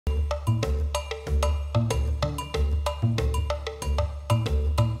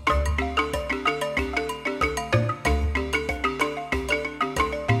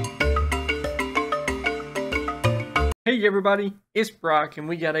Hey everybody, it's Brock and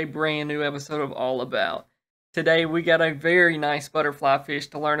we got a brand new episode of All About. Today we got a very nice butterfly fish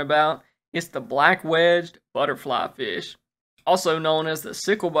to learn about. It's the black wedged butterfly fish, also known as the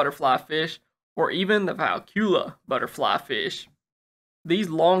sickle butterfly fish or even the Falcula butterfly fish. These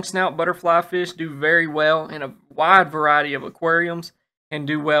long snout butterfly fish do very well in a wide variety of aquariums and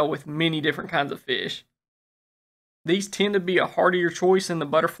do well with many different kinds of fish. These tend to be a hardier choice in the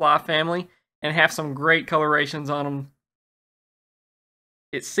butterfly family and have some great colorations on them.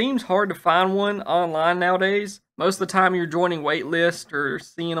 It seems hard to find one online nowadays. Most of the time you're joining wait lists or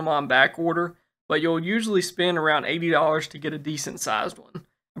seeing them on back order, but you'll usually spend around $80 to get a decent sized one,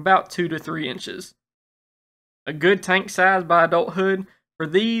 about 2 to 3 inches. A good tank size by adulthood for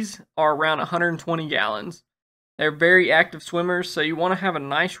these are around 120 gallons. They're very active swimmers, so you want to have a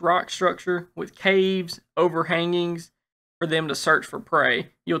nice rock structure with caves, overhangings, for them to search for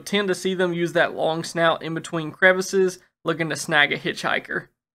prey. You'll tend to see them use that long snout in between crevices looking to snag a hitchhiker.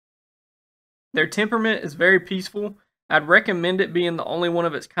 Their temperament is very peaceful. I'd recommend it being the only one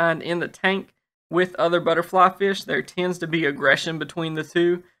of its kind in the tank. With other butterfly fish, there tends to be aggression between the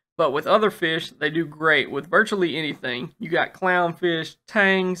two, but with other fish, they do great with virtually anything. You got clownfish,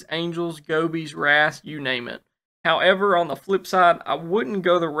 tangs, angels, gobies, wrasse, you name it. However, on the flip side, I wouldn't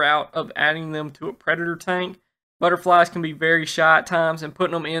go the route of adding them to a predator tank. Butterflies can be very shy at times, and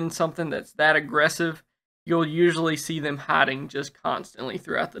putting them in something that's that aggressive, you'll usually see them hiding just constantly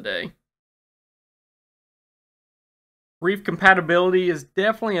throughout the day. Reef compatibility is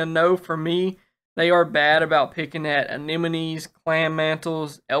definitely a no for me. They are bad about picking at anemones, clam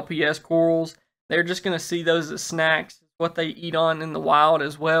mantles, LPS corals. They're just going to see those as snacks, what they eat on in the wild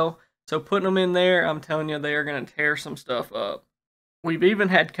as well. So putting them in there, I'm telling you, they are going to tear some stuff up. We've even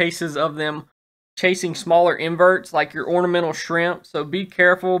had cases of them chasing smaller inverts like your ornamental shrimp, so be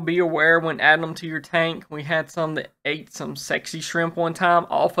careful, be aware when adding them to your tank. We had some that ate some sexy shrimp one time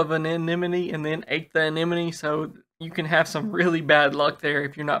off of an anemone and then ate the anemone, so you can have some really bad luck there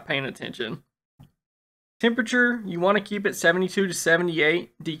if you're not paying attention. Temperature, you want to keep it 72 to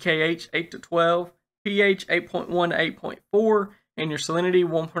 78, DKH 8 to 12, pH 8.1 to 8.4, and your salinity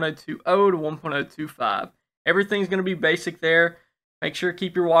 1.020 to 1.025. Everything's going to be basic there. Make sure to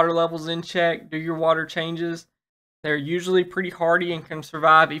keep your water levels in check, do your water changes. They're usually pretty hardy and can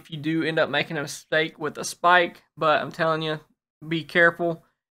survive if you do end up making a mistake with a spike, but I'm telling you, be careful.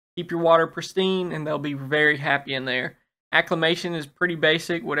 Keep your water pristine and they'll be very happy in there. Acclimation is pretty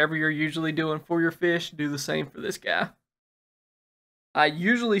basic. Whatever you're usually doing for your fish, do the same for this guy. I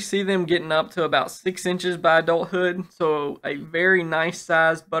usually see them getting up to about 6 inches by adulthood, so a very nice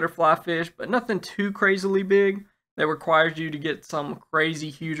sized butterfly fish, but nothing too crazily big that requires you to get some crazy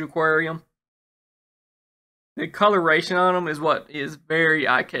huge aquarium. The coloration on them is what is very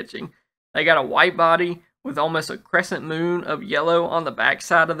eye-catching. They got a white body with almost a crescent moon of yellow on the back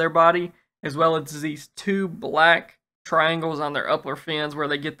side of their body, as well as these two black triangles on their upper fins where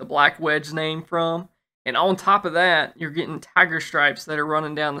they get the black wedge name from. And on top of that, you're getting tiger stripes that are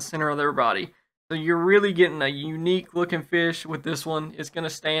running down the center of their body. So you're really getting a unique looking fish with this one. It's going to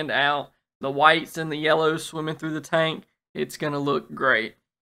stand out. The whites and the yellows swimming through the tank, it's going to look great.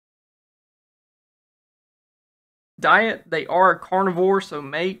 Diet, they are a carnivore, so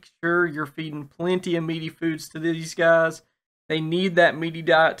make sure you're feeding plenty of meaty foods to these guys. They need that meaty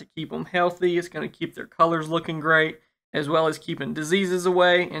diet to keep them healthy. It's going to keep their colors looking great, as well as keeping diseases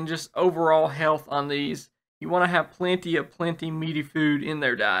away and just overall health on these. You want to have plenty meaty food in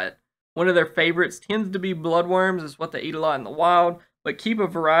their diet. One of their favorites tends to be bloodworms. It's what they eat a lot in the wild. But keep a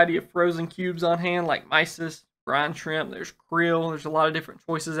variety of frozen cubes on hand like mysis, brine shrimp, there's krill, there's a lot of different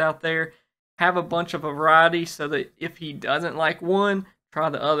choices out there. Have a bunch of a variety so that if he doesn't like one, try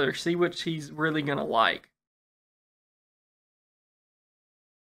the other. See what he's really going to like.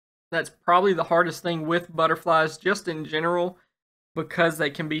 That's probably the hardest thing with butterflies just in general, because they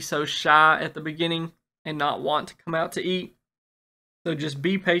can be so shy at the beginning and not want to come out to eat. So just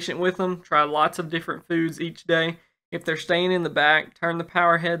be patient with them. Try lots of different foods each day. If they're staying in the back, turn the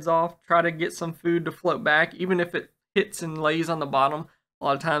power heads off. Try to get some food to float back, even if it hits and lays on the bottom. A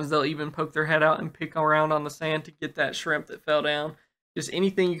lot of times they'll even poke their head out and pick around on the sand to get that shrimp that fell down. Just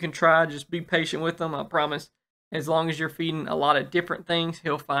anything you can try, just be patient with them. I promise, as long as you're feeding a lot of different things,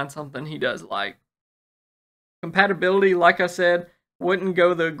 he'll find something he does like. Compatibility, like I said, wouldn't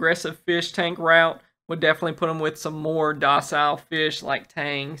go the aggressive fish tank route. Would definitely put them with some more docile fish like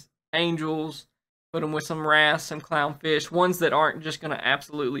tangs, angels. Put them with some wrasse, some clownfish, ones that aren't just going to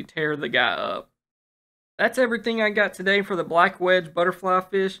absolutely tear the guy up. That's everything I got today for the black wedge butterfly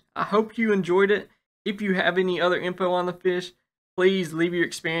fish. I hope you enjoyed it. If you have any other info on the fish, please leave your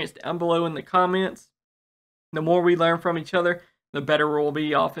experience down below in the comments. The more we learn from each other, the better we'll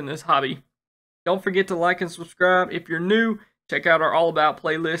be off in this hobby. Don't forget to like and subscribe. If you're new, check out our All About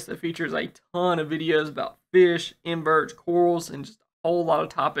playlist that features a ton of videos about fish, inverts, corals, and just a whole lot of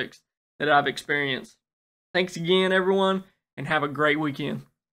topics that I've experienced. Thanks again, everyone, and have a great weekend.